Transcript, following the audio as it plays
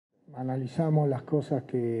analizamos las cosas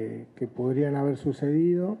que podrían haber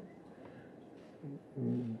sucedido.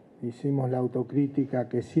 Hicimos la autocrítica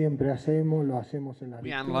que siempre hacemos, lo hacemos en las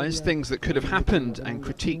We analysed things that could have happened and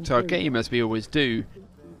critiqued our game as we always do.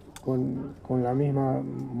 Con la misma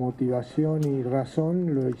motivación y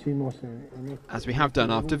razón lo hicimos as we have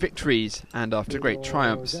done after victories and after great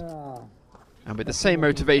triumphs. And with the same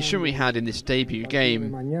motivation we had in this debut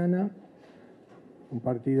game.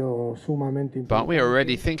 But we are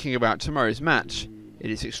already thinking about tomorrow's match. It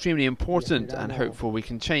is extremely important and hopeful we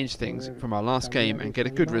can change things from our last game and get a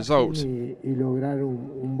good result. In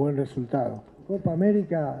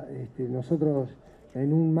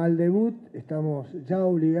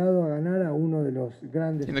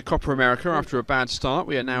the Copa America, after a bad start,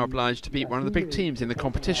 we are now obliged to beat one of the big teams in the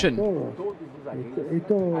competition.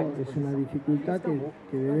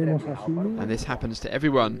 And this happens to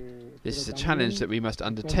everyone. This is a challenge that we must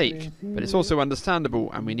undertake, but it's also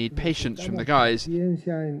understandable and we need patience from the guys.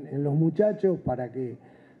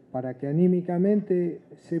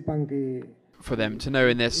 For them to know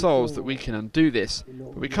in their souls that we can undo this,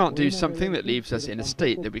 but we can't do something that leaves us in a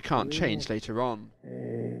state that we can't change later on.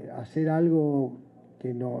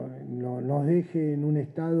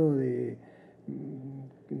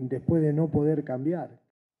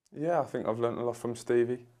 Yeah, I think I've learnt a lot from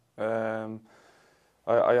Stevie.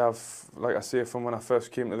 I have, like I say, from when I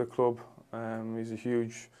first came to the club, he's a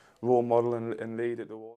huge role model and lead at the wall.